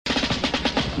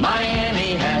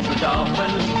Miami has the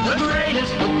Dolphins, the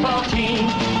greatest football team.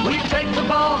 We take the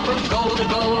ball from goal to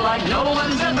goal like no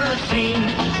one's ever seen.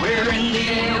 We're in the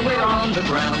air, we're on the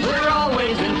ground, we're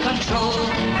always in control.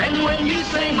 And when you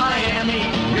say Miami,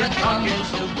 you're talking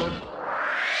Super Bowl.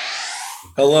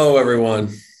 Hello, everyone,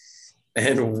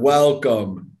 and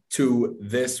welcome to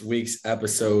this week's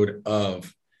episode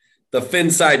of the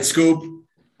Finside Scoop.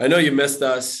 I know you missed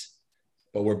us,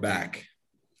 but we're back.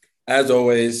 As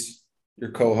always, your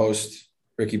co-host,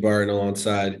 Ricky Barton,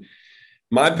 alongside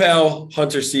my pal,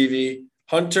 Hunter Seavey.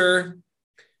 Hunter,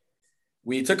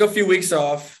 we took a few weeks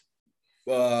off.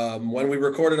 When we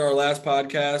recorded our last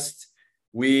podcast,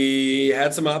 we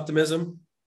had some optimism.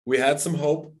 We had some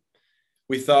hope.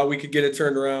 We thought we could get it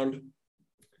turned around,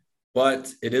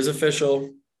 but it is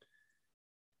official.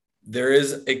 There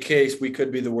is a case we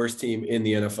could be the worst team in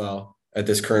the NFL at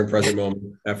this current present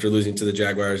moment after losing to the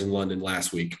Jaguars in London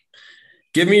last week.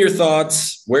 Give me your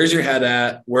thoughts. Where's your head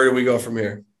at? Where do we go from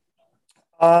here?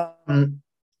 I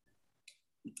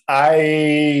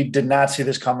did not see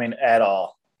this coming at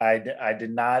all. I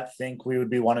did not think we would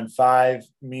be 1-5.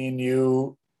 Me and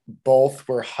you both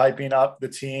were hyping up the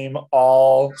team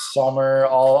all summer,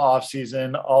 all off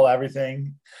season, all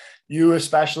everything. You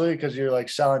especially, because you're like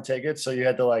selling tickets, so you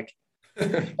had to like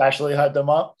especially hype them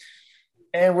up.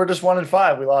 And we're just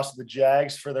 1-5. We lost to the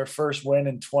Jags for their first win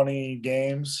in 20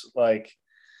 games. Like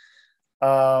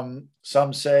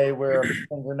some say we're a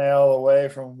fingernail away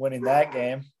from winning that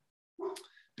game.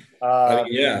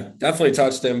 Yeah, definitely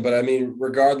touched him. But I mean,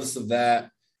 regardless of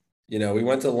that, we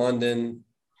went to London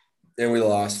and we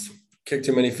lost. Kicked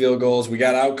too many field goals. We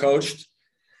got out-coached.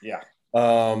 Yeah.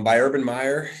 By Urban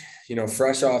Meyer,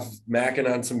 fresh off macking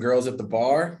on some girls at the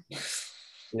bar.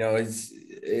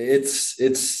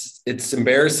 It's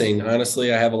embarrassing.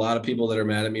 Honestly, I have a lot of people that are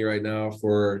mad at me right now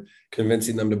for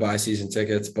convincing them to buy season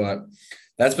tickets, but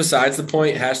that's besides the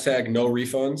point. Hashtag no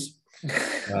refunds.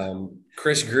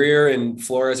 Chris Greer and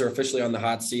Flores are officially on the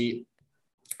hot seat.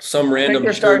 I think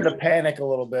they're starting to panic a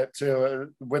little bit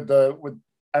too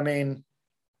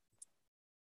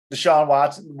Deshaun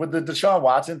Watson. With the Deshaun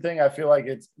Watson thing, I feel like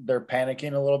they're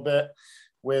panicking a little bit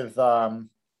with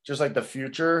just like the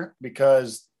future,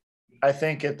 because I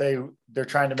think if they're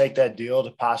trying to make that deal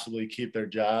to possibly keep their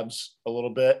jobs a little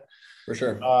bit. For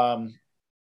sure.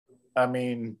 I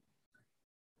mean,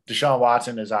 Deshaun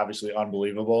Watson is obviously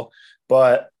unbelievable,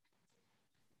 but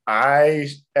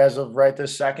as of right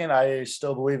this second, I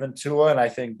still believe in Tua, and I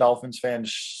think Dolphins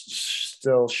fans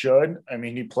still should. I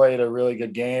mean, he played a really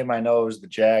good game. I know it was the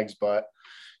Jags, but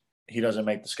he doesn't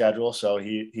make the schedule, so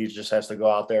he just has to go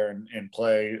out there and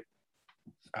play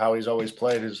how he's always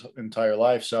played his entire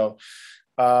life. So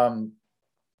I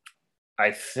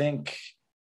think,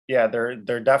 yeah, they're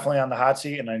definitely on the hot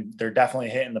seat, and they're definitely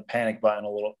hitting the panic button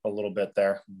a little bit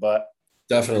there. But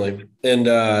definitely. And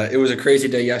it was a crazy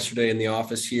day yesterday in the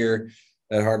office here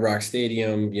at Hard Rock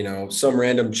Stadium. Some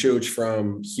random chooch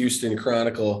from Houston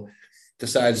Chronicle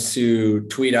decides to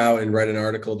tweet out and write an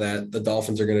article that the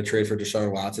Dolphins are going to trade for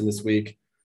Deshaun Watson this week.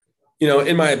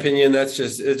 In my opinion, it's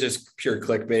just pure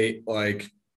clickbait. Like,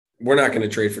 we're not going to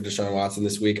trade for Deshaun Watson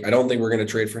this week. I don't think we're going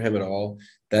to trade for him at all.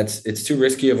 It's too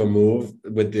risky of a move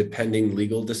with the pending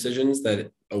legal decisions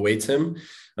that awaits him.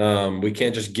 We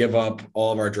can't just give up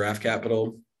all of our draft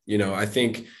capital. I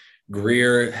think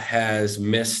Greer has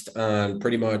missed on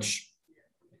pretty much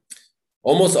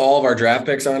almost all of our draft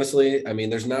picks, honestly. I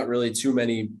mean, there's not really too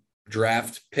many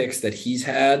draft picks that he's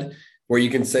had where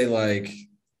you can say, like,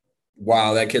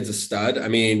 wow, that kid's a stud. I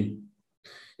mean,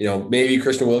 maybe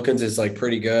Christian Wilkins is like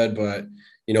pretty good, but,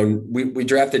 we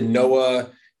drafted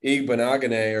Noah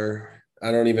Igbenogany, or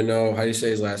I don't even know how you say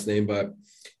his last name, but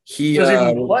he doesn't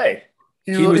even play.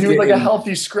 He was like a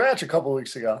healthy scratch a couple of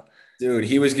weeks ago. Dude,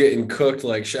 he was getting cooked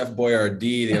like Chef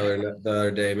Boyardee the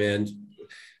other day, man.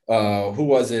 Who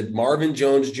was it? Marvin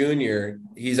Jones Jr.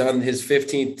 He's on his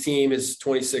 15th team, his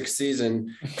 26th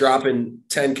season, dropping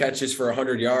 10 catches for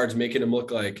 100 yards, making him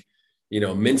look like,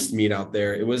 minced meat out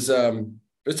there. It was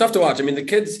tough to watch. I mean, the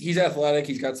kid's, he's athletic,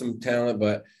 he's got some talent,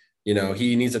 but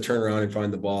he needs to turn around and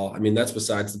find the ball. I mean, that's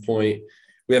besides the point.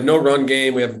 We have no run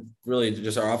game. We have really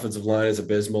just our offensive line is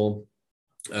abysmal.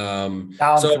 Down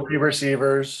 3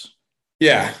 receivers.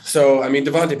 Yeah. So, I mean,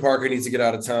 Devontae Parker needs to get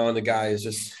out of town. The guy is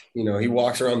just, he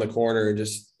walks around the corner and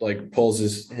just like pulls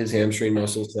his hamstring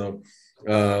muscle. So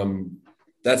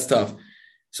that's tough.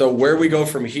 So where we go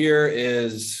from here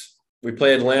is we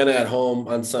play Atlanta at home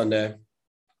on Sunday.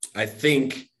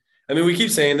 We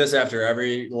keep saying this after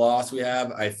every loss we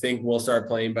have. I think we'll start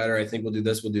playing better. I think we'll do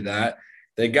this, we'll do that.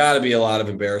 They got to be a lot of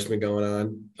embarrassment going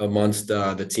on amongst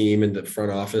the team and the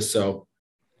front office. So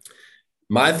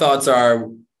my thoughts are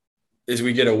is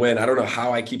we get a win. I don't know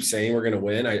how I keep saying we're going to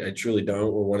win. I truly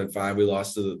don't. We're 1-5. We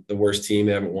lost to the worst team.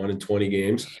 They haven't won in 20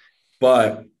 games,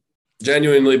 but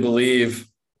genuinely believe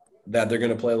that they're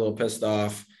going to play a little pissed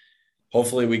off.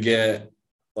 Hopefully we get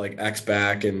like X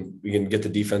back and we can get the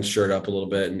defense shirt up a little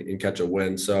bit and catch a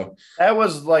win. So that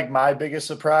was like my biggest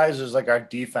surprise is like our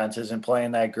defense isn't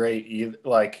playing that great either.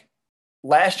 Like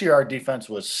last year, our defense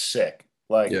was sick.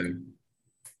 Like, yeah.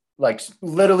 like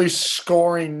literally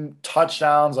scoring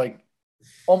touchdowns. Like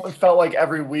almost felt like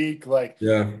every week. Like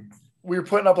Yeah. we were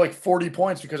putting up like 40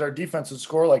 points because our defense would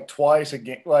score like twice a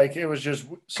game. Like it was just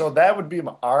so that would be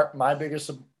my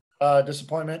biggest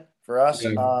disappointment for us.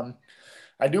 Yeah.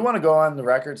 I do want to go on the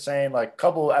record saying like a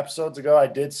couple episodes ago, I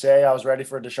did say I was ready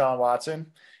for Deshaun Watson,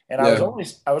 and I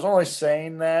was only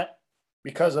saying that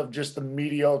because of just the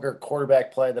mediocre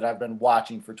quarterback play that I've been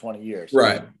watching for 20 years.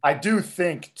 Right. I do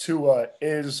think Tua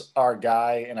is our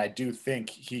guy, and I do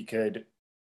think he could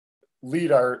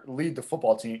lead our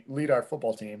football team to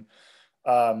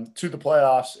the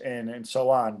playoffs and so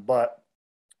on. But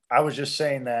I was just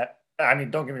saying that. I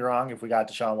mean, don't get me wrong. If we got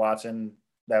Deshaun Watson,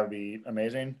 that would be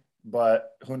amazing.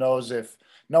 But who knows if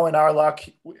knowing our luck,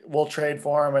 we'll trade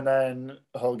for him and then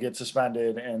he'll get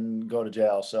suspended and go to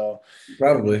jail. So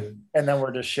probably, and then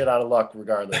we're just shit out of luck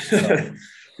regardless. So.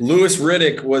 Louis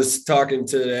Riddick was talking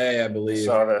today, I believe.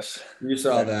 Saw this. You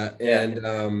saw that.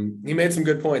 And he made some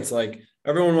good points. Like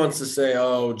everyone wants to say,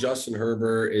 oh, Justin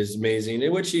Herbert is amazing,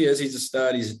 in which he is. He's a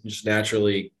stud. He's just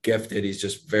naturally gifted. He's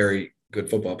just very good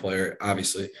football player,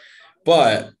 obviously.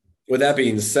 But with that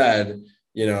being said,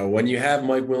 you know, when you have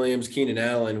Mike Williams, Keenan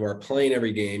Allen, who are playing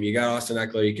every game, you got Austin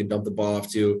Eckler you can dump the ball off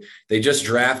to. They just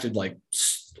drafted like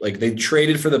they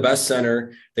traded for the best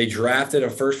center. They drafted a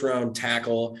first-round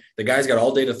tackle. The guy's got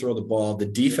all day to throw the ball. The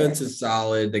defense is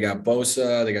solid. They got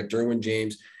Bosa. They got Derwin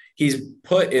James. He's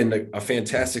put in a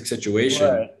fantastic situation,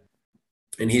 right.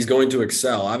 And he's going to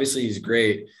excel. Obviously, he's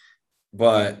great,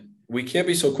 but we can't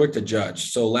be so quick to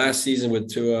judge. So last season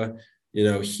with Tua, you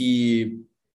know, he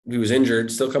was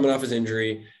injured, still coming off his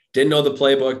injury, didn't know the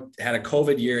playbook, had a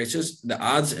COVID year. It's just the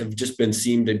odds have just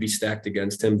seemed to be stacked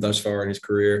against him thus far in his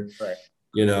career. Right.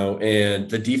 You know, and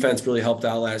the defense really helped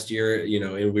out last year, you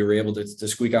know, and we were able to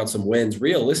squeak out some wins.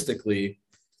 Realistically,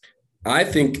 I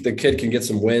think the kid can get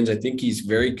some wins. I think he's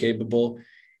very capable.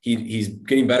 He's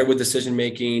getting better with decision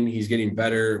making. He's getting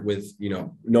better with, you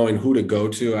know, knowing who to go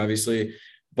to, obviously.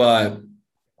 But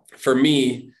for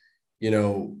me, you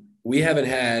know, we haven't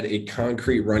had a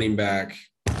concrete running back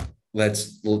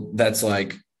that's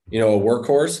like, you know, a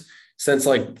workhorse since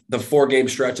like the 4-game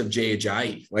stretch of Jay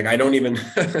Ajayi. Like I don't even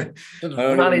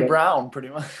Ronnie Brown pretty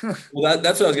much. Well,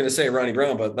 that's what I was going to say, Ronnie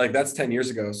Brown, but like that's 10 years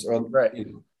ago. So, right. You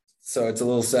know, so it's a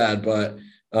little sad, but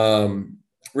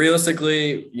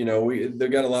realistically, you know,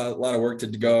 they've got a lot of work to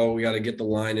go. We got to get the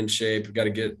line in shape. We got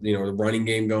to get, you know, the running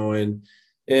game going.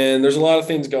 And there's a lot of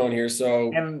things going here.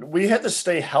 So, and we had to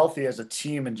stay healthy as a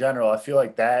team in general. I feel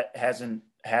like that hasn't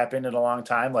happened in a long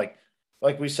time. Like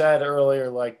we said earlier,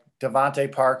 like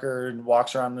Devontae Parker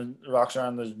walks around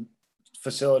the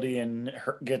facility and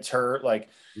gets hurt. Like,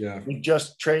 yeah, we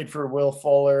just trade for Will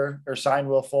Fuller or signed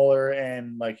Will Fuller,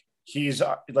 and like he's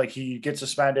like he gets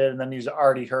suspended and then he's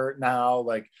already hurt now.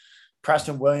 Like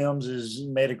Preston Williams is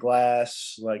made of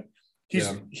glass. Like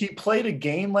he played a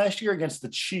game last year against the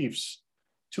Chiefs.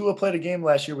 Tua played a game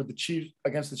last year with the Chiefs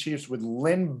against the Chiefs with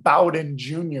Lynn Bowden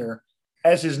Jr.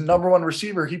 as his number one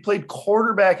receiver. He played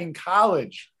quarterback in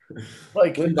college.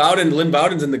 Like Lynn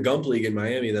Bowden's in the Gump League in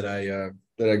Miami that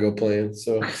I go playing.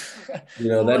 So, you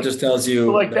know, that just tells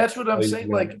you. Like that's what I'm saying.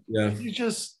 Like, yeah, he's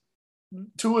just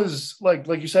Tua's like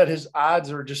you said, his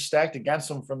odds are just stacked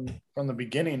against him from the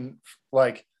beginning.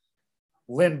 Like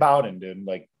Lynn Bowden, dude.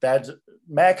 Like that's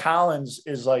Matt Collins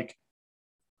is like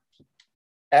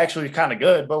actually kind of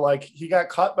good, but like he got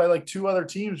cut by like 2 other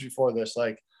teams before this.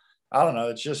 Like, I don't know.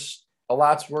 It's just a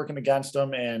lot's working against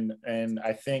him. And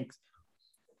I think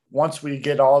once we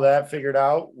get all that figured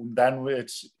out, then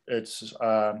it's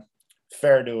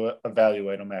fair to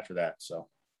evaluate them after that. So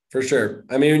for sure.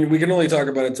 I mean, we can only talk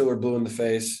about it until we're blue in the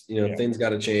face. You know, Things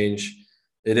got to change.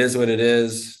 It is what it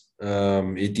is.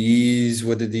 It is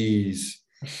what it is.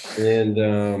 And,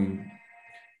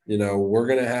 you know, we're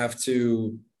going to have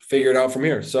to figure it out from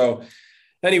here. So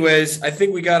anyways, I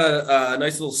think we got a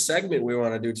nice little segment we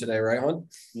want to do today, right,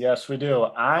 Hunt? Yes, we do.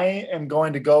 I am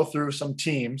going to go through some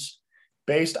teams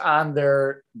based on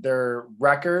their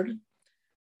record.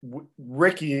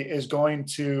 Ricky is going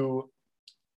to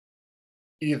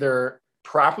either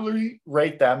properly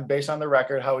rate them based on the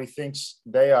record, how he thinks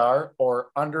they are, or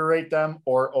underrate them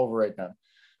or overrate them.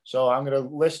 So I'm going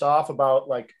to list off about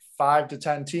like 5 to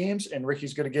 10 teams, and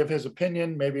Ricky's going to give his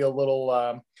opinion, maybe a little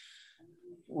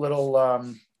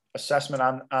assessment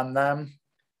on them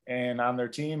and on their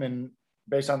team. And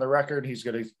based on the record, he's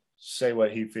going to say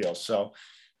what he feels. So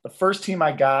the first team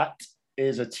I got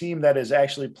is a team that is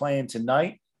actually playing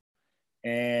tonight.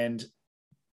 And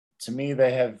to me,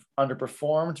 they have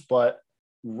underperformed, but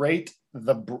rate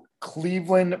the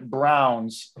Cleveland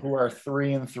Browns, who are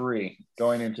 3-3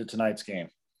 going into tonight's game.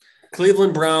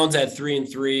 Cleveland Browns at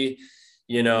 3-3.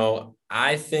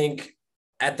 I think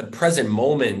at the present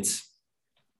moment,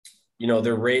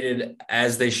 they're rated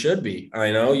as they should be.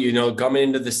 I know, coming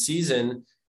into the season,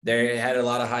 they had a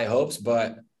lot of high hopes,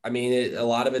 but I mean, a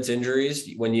lot of it's injuries.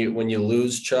 When you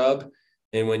lose Chubb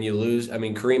and when you lose,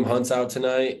 Kareem Hunt's out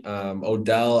tonight.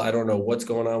 Odell, I don't know what's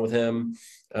going on with him.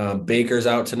 Baker's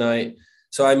out tonight.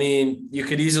 So, you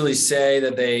could easily say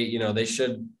that they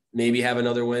should maybe have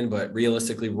another win, but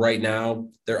realistically right now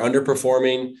they're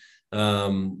underperforming. A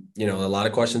lot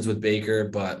of questions with Baker,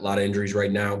 but a lot of injuries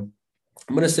right now.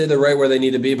 I'm going to say they're right where they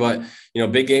need to be, but,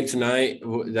 big game tonight.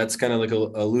 That's kind of like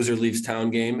a loser leaves town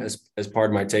game, as part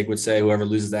of my take would say. Whoever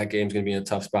loses that game is going to be in a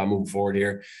tough spot moving forward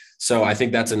here. So I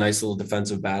think that's a nice little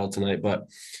defensive battle tonight, but,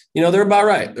 they're about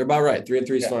right. 3-3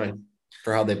 is fine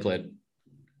for how they played.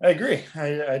 I agree.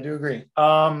 I do agree.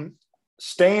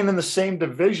 Staying in the same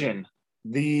division,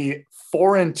 the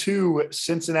 4-2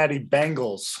 Cincinnati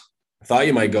Bengals. I thought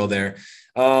you might go there.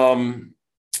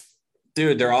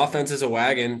 Dude, their offense is a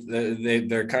wagon.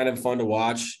 They're kind of fun to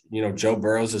watch. Joe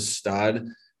Burrow's a stud.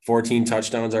 14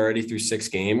 touchdowns already through 6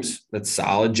 games. That's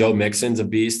solid. Joe Mixon's a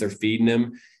beast. They're feeding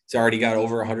him. He's already got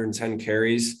over 110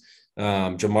 carries.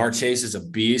 Jamar Chase is a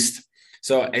beast.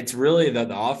 So it's really the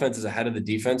offense is ahead of the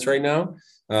defense right now.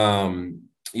 I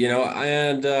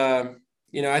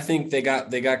think they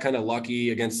got kind of lucky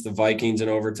against the Vikings in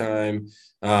overtime.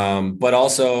 But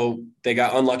also they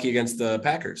got unlucky against the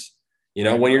Packers.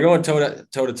 When you're going toe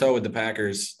to toe with the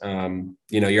Packers,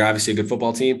 you're obviously a good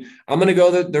football team. I'm going to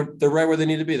go that they're right where they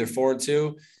need to be. They're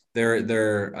 4-2.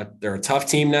 They're a tough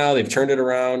team now. They've turned it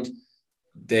around.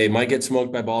 They might get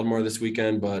smoked by Baltimore this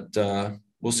weekend, but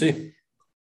we'll see.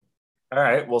 All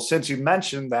right. Well, since you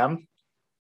mentioned them,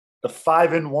 the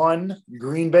 5-1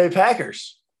 Green Bay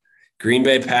Packers. Green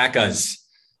Bay Packers.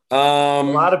 A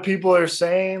lot of people are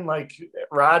saying like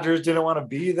Rodgers didn't want to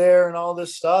be there and all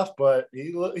this stuff, but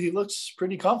he looks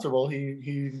pretty comfortable.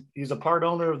 He's a part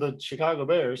owner of the Chicago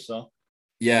Bears, so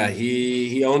yeah,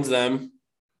 he owns them.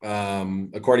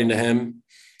 According to him,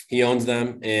 he owns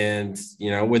them, and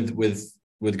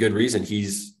with good reason.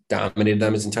 He's dominated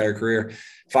them his entire career.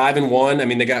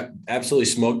 5-1. They got absolutely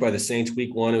smoked by the Saints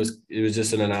week 1. It was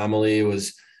just an anomaly. It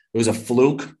was a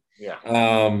fluke. Yeah.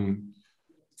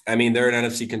 They're an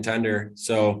NFC contender.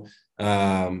 So,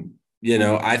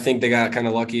 I think they got kind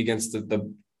of lucky against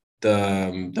the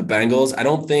Bengals. I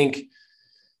don't think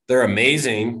they're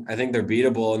amazing. I think they're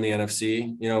beatable in the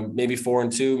NFC, maybe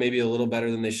 4-2, maybe a little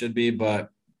better than they should be. But,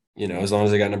 as long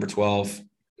as they got number 12,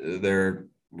 they're,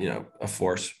 a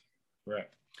force. Right.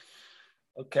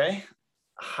 Okay.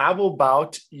 How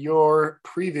about your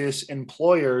previous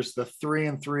employers, the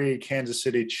 3-3 Kansas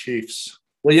City Chiefs?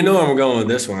 Well, I'm going with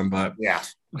this one, but yeah.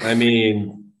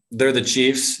 They're the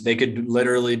Chiefs. They could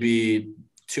literally be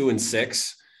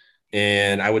 2-6,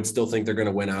 and I would still think they're going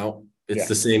to win out. It's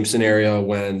the same scenario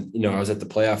when, I was at the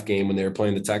playoff game when they were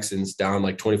playing the Texans down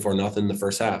like 24-0 in the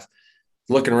first half.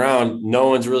 Looking around, no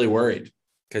one's really worried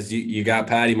because you got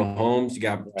Patty Mahomes, you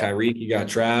got Tyreek, you got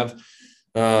Trav.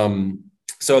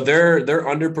 So they're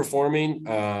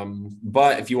underperforming.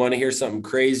 But if you want to hear something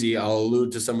crazy, I'll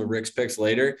allude to some of Rick's picks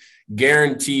later.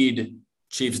 Guaranteed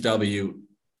Chiefs W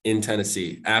in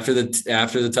Tennessee. After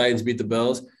the Titans beat the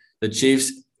Bills, the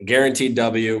Chiefs guaranteed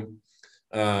W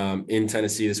in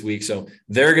Tennessee this week. So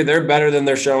they're better than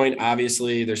they're showing.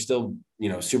 Obviously, they're still,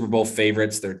 Super Bowl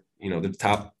favorites. They're, the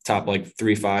top like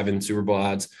 3-5 in Super Bowl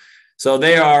odds. So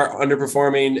they are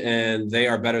underperforming and they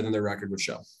are better than their record would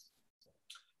show.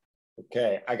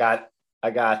 Okay. I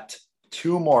got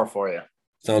 2 more for you.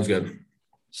 Sounds good.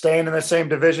 Staying in the same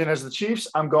division as the Chiefs,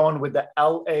 I'm going with the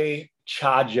LA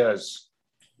Chargers.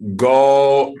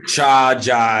 Go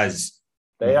Chargers.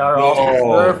 They are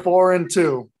all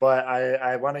 4-2, but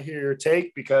I want to hear your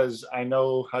take because I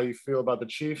know how you feel about the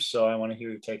Chiefs, so I want to hear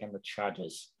your take on the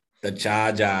Chargers. The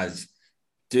Chargers.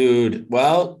 Dude,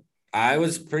 well, I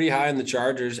was pretty high on the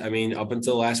Chargers. Up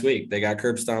until last week. They got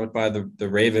curb stomped by the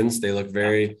Ravens. They looked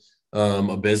very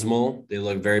abysmal. They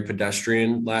looked very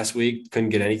pedestrian last week. Couldn't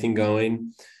get anything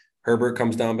going. Herbert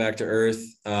comes down back to earth.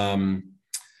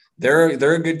 They're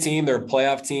a good team. They're a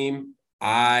playoff team.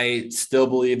 I still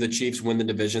believe the Chiefs win the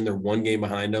division. They're one game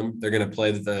behind them. They're going to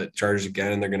play the Chargers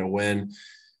again, and they're going to win.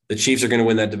 The Chiefs are going to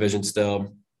win that division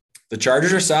still. The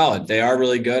Chargers are solid. They are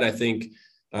really good. I think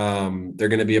they're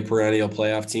going to be a perennial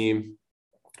playoff team,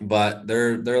 but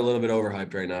they're a little bit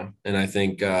overhyped right now. And I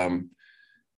think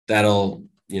that'll,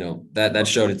 that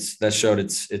showed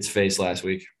its face last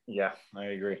week. Yeah, I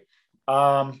agree.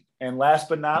 And last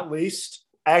but not least,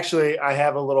 actually, I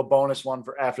have a little bonus one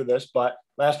for after this, but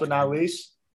last but not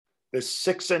least, the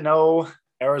 6-0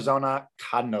 Arizona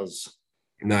Cardinals.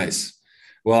 Nice.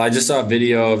 Well, I just saw a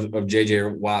video of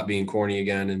JJ Watt being corny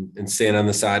again and standing on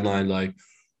the sideline like,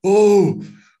 oh,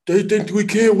 they think we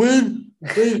can't win.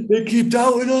 They keep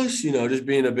doubting us, just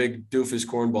being a big doofus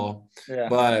cornball. Yeah.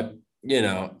 But,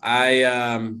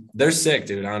 they're sick,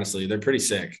 dude, honestly. They're pretty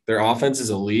sick. Their offense is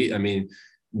elite. I mean,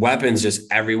 weapons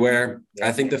just everywhere. Yeah.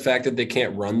 I think the fact that they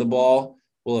can't run the ball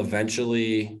will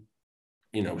eventually –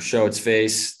 show its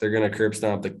face. They're going to curb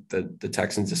stomp the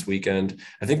Texans this weekend.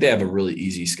 I think they have a really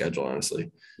easy schedule,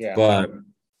 honestly. Yeah. But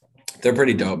they're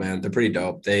pretty dope, man. They're pretty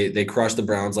dope. They crushed the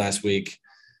Browns last week.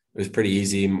 It was pretty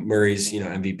easy. Murray's,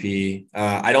 MVP.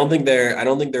 I don't think they're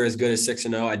as good as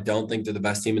 6-0. I don't think they're the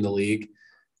best team in the league.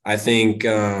 I think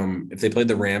if they played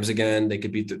the Rams again, they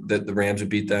could beat the Rams would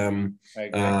beat them. I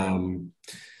agree.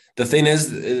 The thing is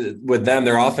with them,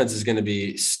 their offense is going to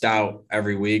be stout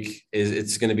every week.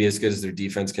 It's going to be as good as their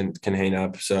defense can hang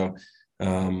up. So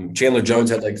Chandler Jones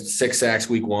had like 6 sacks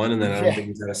week 1, and then I don't think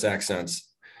he's had a sack since.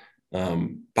 But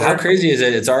how crazy is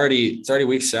it? It's already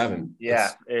week 7.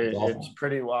 Yeah, it's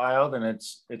pretty wild, and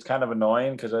it's kind of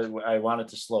annoying because I want it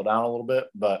to slow down a little bit.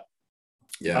 But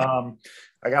yeah,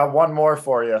 I got one more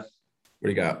for you. What do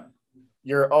you got?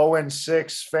 Your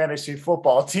 0-6 fantasy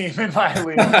football team in my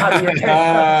league.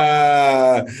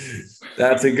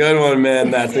 That's a good one,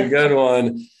 man. That's a good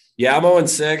one. Yeah, I'm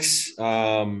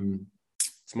 0-6.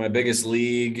 It's my biggest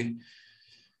league.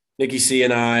 Nikki C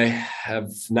and I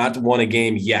have not won a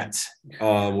game yet.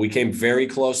 We came very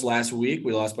close last week.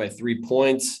 We lost by 3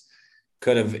 points.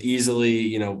 Could have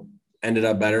easily, ended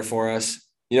up better for us.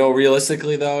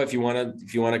 Realistically though, if you want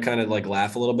to kind of like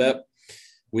laugh a little bit,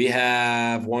 we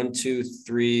have 4.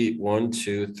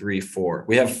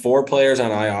 We have 4 players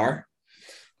on IR.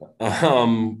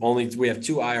 We have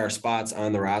 2 IR spots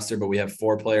on the roster, but we have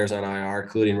 4 players on IR,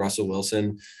 including Russell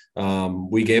Wilson.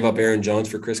 We gave up Aaron Jones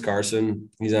for Chris Carson.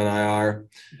 He's on IR,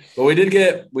 but we did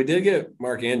get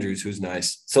Mark Andrews, who's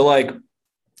nice. So like,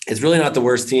 it's really not the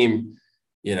worst team.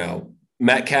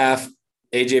 Metcalf,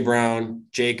 AJ Brown,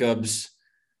 Jacobs,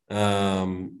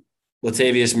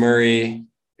 Latavius Murray.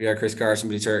 We got Chris Carson,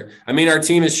 but he's hurt. I mean, our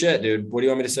team is shit, dude. What do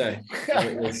you want me to say?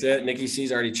 That's it. Nikki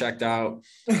C's already checked out,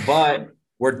 but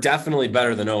we're definitely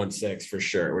better than 0-6 for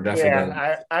sure. We're definitely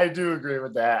better. I do agree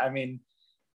with that. I mean,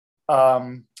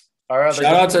 our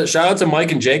other shout out to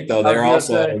Mike and Jake though. They're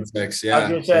also 0-6. Yeah. I was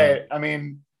gonna say, I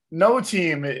mean, no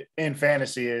team in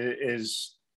fantasy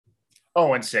is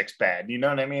 0-6 bad. You know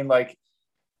what I mean? Like,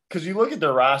 because you look at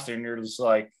their roster and you're just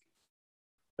like,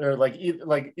 they're like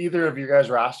either of you guys'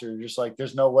 roster, you're just like,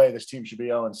 there's no way this team should be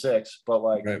 0-6. But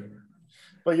like, right.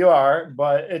 But you are.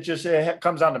 But it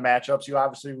comes down to matchups. You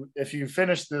obviously, if you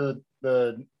finish the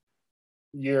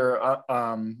year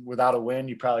without a win,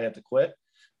 you probably have to quit.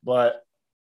 But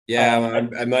yeah,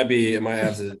 I might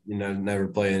have to never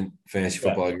play in fantasy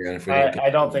football again. If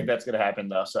I don't think that's going to happen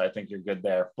though. So I think you're good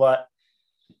there. But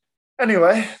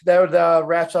anyway, that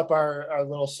wraps up our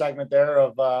little segment there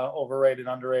of overrated,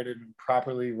 underrated, and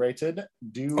properly rated.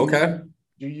 Do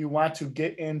you want to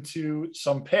get into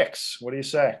some picks? What do you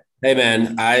say? Hey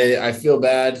man, I feel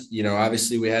bad.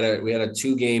 Obviously we had a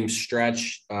 2-game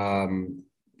stretch, where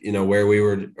we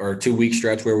were, or 2-week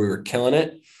stretch where we were killing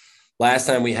it. Last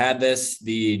time we had this,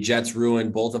 the Jets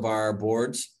ruined both of our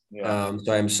boards. Yeah.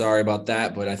 So I'm sorry about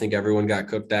that, but I think everyone got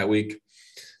cooked that week.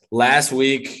 Last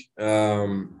week, I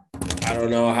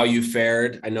don't know how you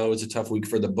fared. I know it was a tough week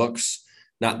for the books.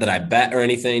 Not that I bet or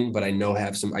anything, but I do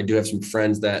have some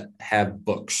friends that have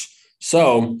books.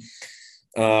 So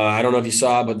I don't know if you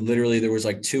saw, but literally there was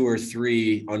like 2 or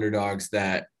 3 underdogs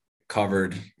that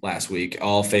covered last week.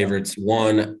 All favorites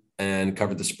won and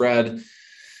covered the spread.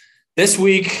 This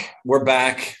week we're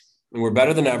back and we're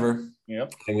better than ever.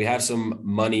 Yep. And we have some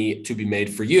money to be made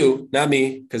for you, not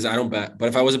me, because I don't bet. But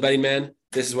if I was a betting man,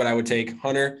 this is what I would take.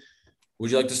 Hunter,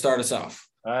 would you like to start us off?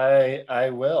 I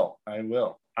will.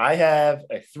 I have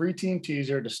a 3-team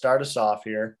teaser to start us off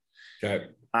here. Okay.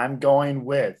 I'm going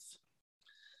with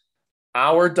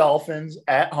our Dolphins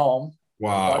at home.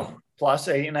 Wow. Plus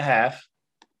 8.5.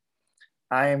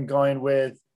 I am going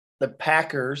with the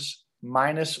Packers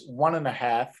minus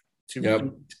 1.5 to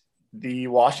beat the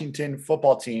Washington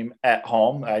football team at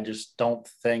home. I just don't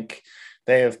think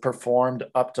they have performed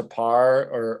up to par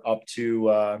or up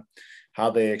to how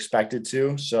they expected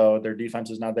to. So their defense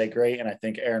is not that great. And I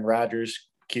think Aaron Rodgers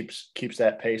keeps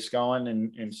that pace going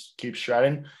and keeps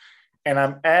shredding. And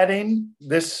I'm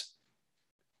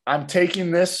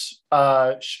taking this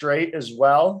straight as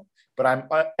well, but I'm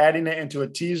adding it into a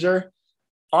teaser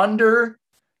under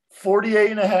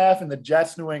 48.5 in the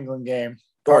Jets New England game.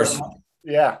 Of course.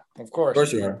 Yeah, of course. Of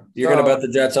course you are. You're going to bet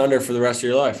the Jets under for the rest of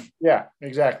your life. Yeah,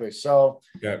 exactly. So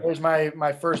Here's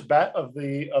my first bet of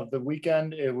the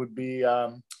weekend. It would be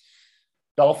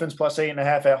Dolphins plus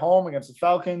 8.5 at home against the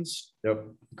Falcons. Yep.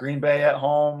 Green Bay at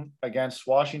home against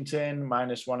Washington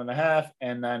minus 1.5,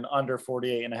 and then under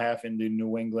 48.5 in the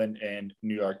New England and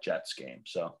New York Jets game.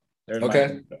 So there's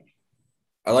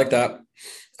I like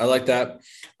that.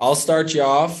 I'll start you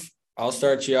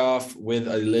off with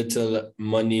a little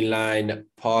money line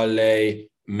parlay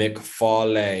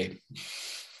McFarlay.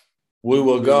 We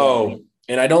will go.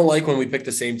 And I don't like when we pick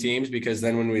the same teams because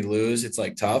then when we lose, it's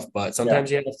like tough, but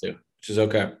sometimes you have to, which is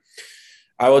okay.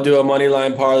 I will do a money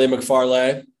line parlay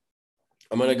McFarlay.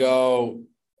 I'm going to go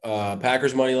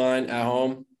Packers money line at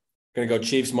home. I'm going to go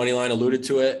Chiefs money line, alluded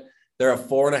to it. They're a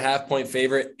 4.5-point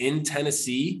favorite in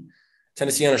Tennessee.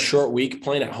 Tennessee on a short week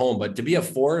playing at home, but to be a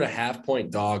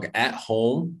 4.5-point dog at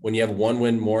home when you have one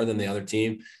win more than the other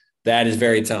team, that is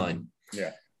very telling.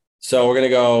 Yeah. So we're going to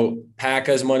go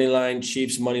Packers money line,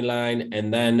 Chiefs money line,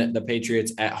 and then the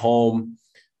Patriots at home.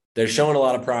 They're showing a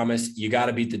lot of promise. You got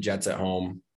to beat the Jets at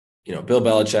home. You know, Bill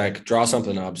Belichick, draw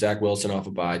something up. Zach Wilson off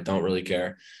a bye. Don't really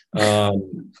care.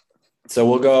 So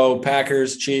we'll go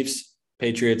Packers, Chiefs,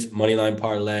 Patriots, money line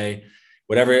parlay.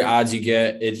 Whatever odds you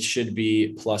get, it should be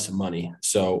plus money.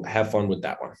 So have fun with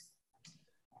that one.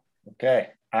 Okay.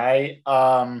 I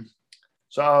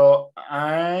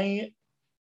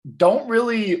don't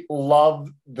really love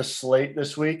the slate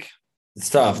this week. It's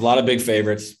tough. A lot of big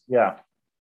favorites. Yeah.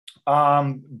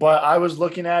 But I was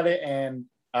looking at it and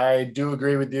I do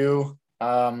agree with you.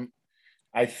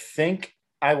 I think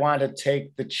I want to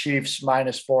take the Chiefs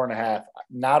minus 4.5.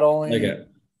 Not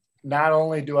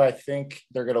only do I think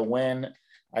they're going to win,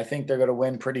 I think they're going to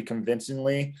win pretty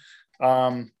convincingly.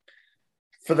 For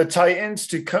the Titans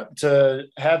to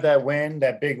have that win,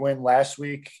 that big win last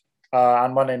week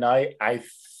on Monday night, I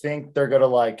think they're going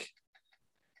to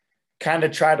kind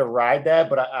of try to ride that,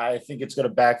 but I think it's going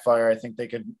to backfire. I think they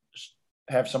could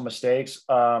have some mistakes.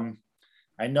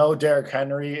 I know Derrick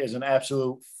Henry is an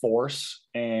absolute force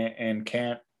and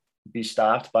can't be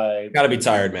stopped by. Got to be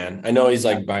tired, man. I know he's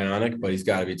like bionic, but he's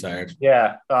got to be tired.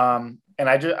 Yeah. And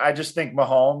I just think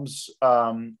Mahomes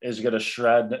is going to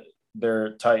shred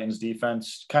their Titans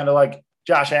defense, kind of like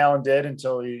Josh Allen did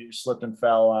until he slipped and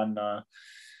fell on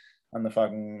the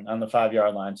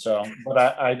 5-yard line. So, but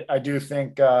I do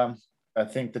think I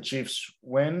think the Chiefs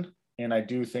win, and I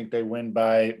do think they win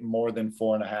by more than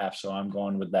 4.5. So I'm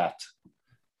going with that.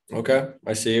 Okay,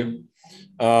 I see you.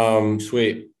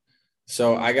 Sweet.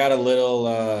 So I got a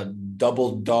little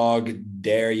double dog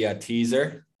dare ya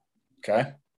teaser.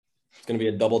 Okay. It's going to be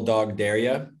a double dog dare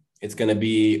ya. It's going to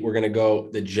be, we're going to go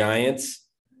the Giants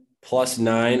plus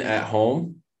 9 at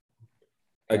home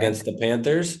against the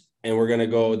Panthers. And we're going to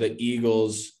go the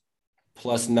Eagles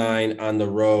plus 9 on the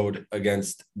road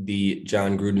against the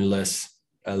John Gruden-less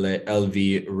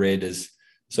LV Raiders.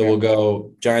 So we'll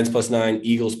go Giants plus 9,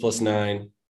 Eagles plus 9,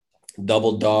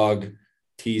 double dog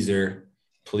teaser,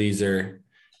 pleaser.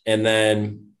 And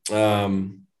then,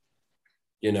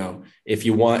 if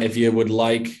you would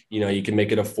like, you can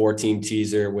make it a 4-team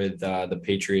teaser with the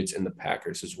Patriots and the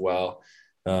Packers as well.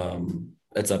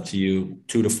 That's up to you.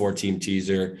 2 to 4-team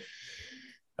teaser.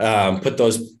 Put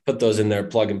those in there,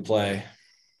 plug and play,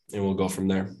 and we'll go from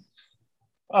there.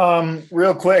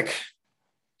 Real quick,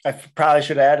 I probably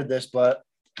should have added this, but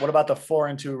what about the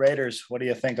 4-2 Raiders? What do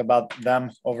you think about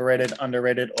them? Overrated,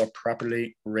 underrated, or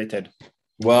properly rated?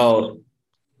 Well,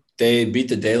 they beat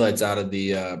the daylights out of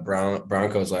the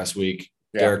Broncos last week.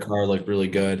 Yeah. Derek Carr looked really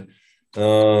good. I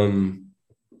don't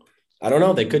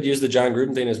know. They could use the John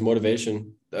Gruden thing as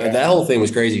motivation. That whole thing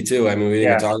was crazy too. I mean, we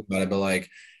didn't even talk about it, but like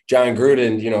John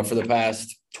Gruden, for the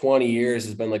past 20 years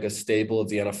has been like a staple of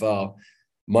the NFL.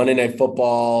 Monday Night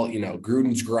Football,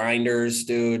 Gruden's Grinders,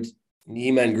 dude.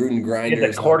 He meant Gruden Grinders. He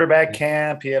had the quarterback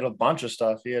camp. He had a bunch of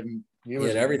stuff. He had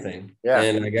everything. Yeah.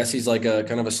 And I guess he's like a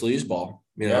kind of a sleazeball,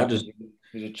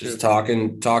 just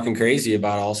talking crazy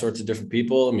about all sorts of different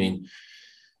people. I mean,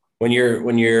 when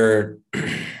you're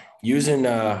using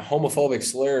homophobic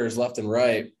slurs left and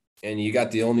right, and you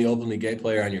got the only openly gay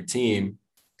player on your team,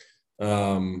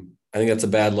 I think that's a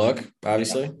bad look,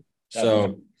 obviously. Yeah,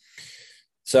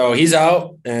 So he's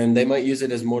out, and they might use it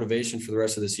as motivation for the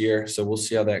rest of this year. So we'll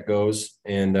see how that goes.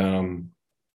 And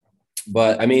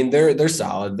but I mean, they're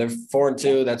solid. They're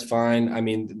 4-2. That's fine. I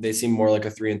mean, they seem more like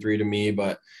a 3-3 to me,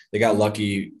 but they got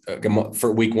lucky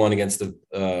for week 1 against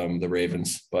the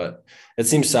Ravens. But it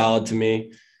seems solid to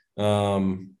me.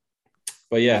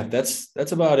 But yeah,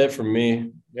 that's about it from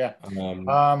me. Yeah.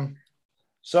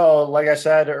 So like I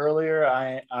said earlier,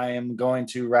 I am going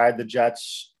to ride the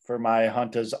Jets for my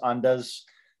Hunters Undas.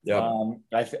 Yeah.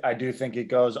 I do think it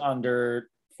goes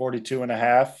under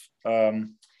 42.5.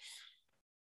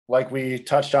 Like we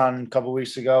touched on a couple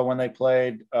weeks ago when they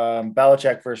played,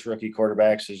 Belichick versus rookie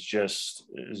quarterbacks is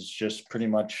just pretty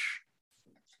much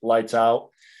lights out.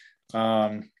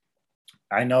 I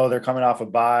know they're coming off a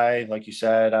bye, like you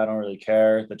said. I don't really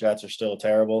care. The Jets are still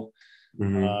terrible.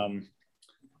 Mm-hmm.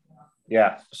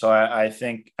 Yeah. So I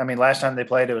think, I mean, last time they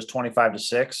played, it was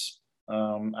 25-6.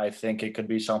 I think it could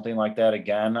be something like that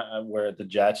again, where the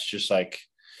Jets just like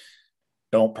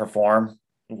don't perform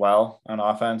well on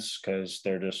offense because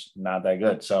they're just not that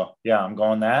good. So yeah, I'm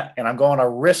going that, and I'm going a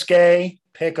risque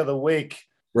pick of the week.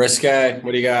 Risque,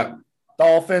 what do you got?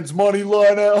 Dolphins money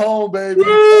line at home, baby.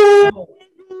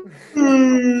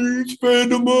 It's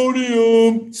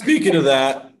pandemonium. Speaking of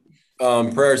that,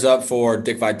 prayers up for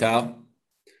Dick Vitale.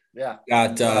 Yeah.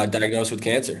 Got diagnosed with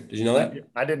cancer. Did you know that?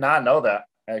 I did not know that,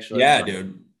 actually. Yeah,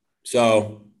 dude.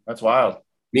 So that's wild.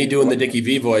 Me doing the Dickie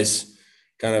V voice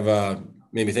kind of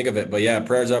made me think of it. But yeah,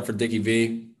 prayers up for Dickie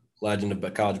V, legend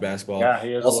of college basketball. Yeah,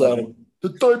 he is also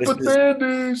the type of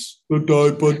dandies. The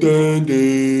type of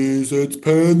dandies. It's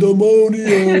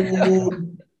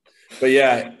pandemonium. But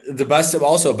yeah, best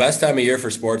time of year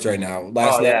for sports right now.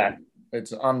 Last night, yeah,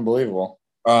 it's unbelievable.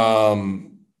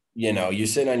 You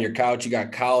sit on your couch, you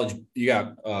got college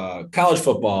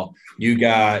football, you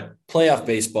got playoff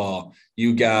baseball,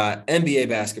 you got NBA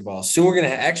basketball. Soon we're gonna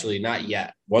actually not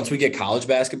yet. Once we get college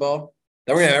basketball,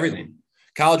 then we're gonna have everything: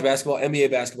 college basketball,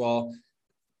 NBA basketball,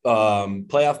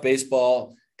 playoff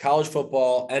baseball, college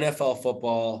football, NFL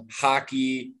football,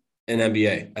 hockey, and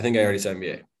NBA. I think I already said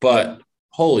NBA, but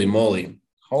holy moly.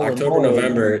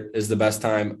 November is the best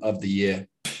time of the year.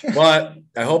 But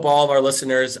I hope all of our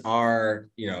listeners are,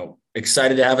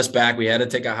 excited to have us back. We had to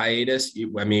take a hiatus.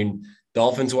 I mean,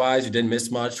 Dolphins wise, we didn't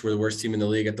miss much. We're the worst team in the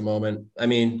league at the moment. I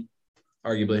mean,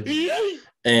 arguably.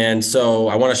 And so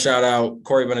I want to shout out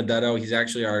Corey Benedetto. He's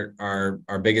actually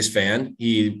our biggest fan.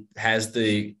 He has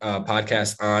the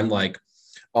podcast on like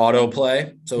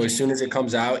autoplay. So as soon as it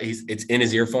comes out, it's in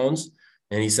his earphones.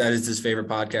 And he said it's his favorite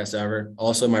podcast ever.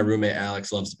 Also, my roommate,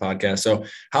 Alex, loves the podcast. So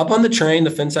hop on the train, the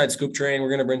Finside Scoop train. We're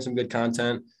going to bring some good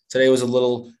content. Today was a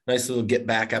nice little get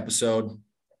back episode.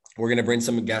 We're going to bring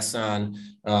some guests on,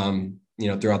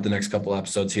 throughout the next couple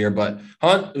episodes here. But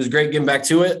Hunt, it was great getting back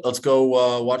to it. Let's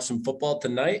go watch some football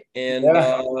tonight. And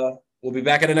we'll be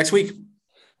back at it next week.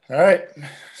 All right.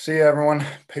 See you, everyone.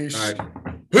 Peace. All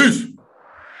right. Peace.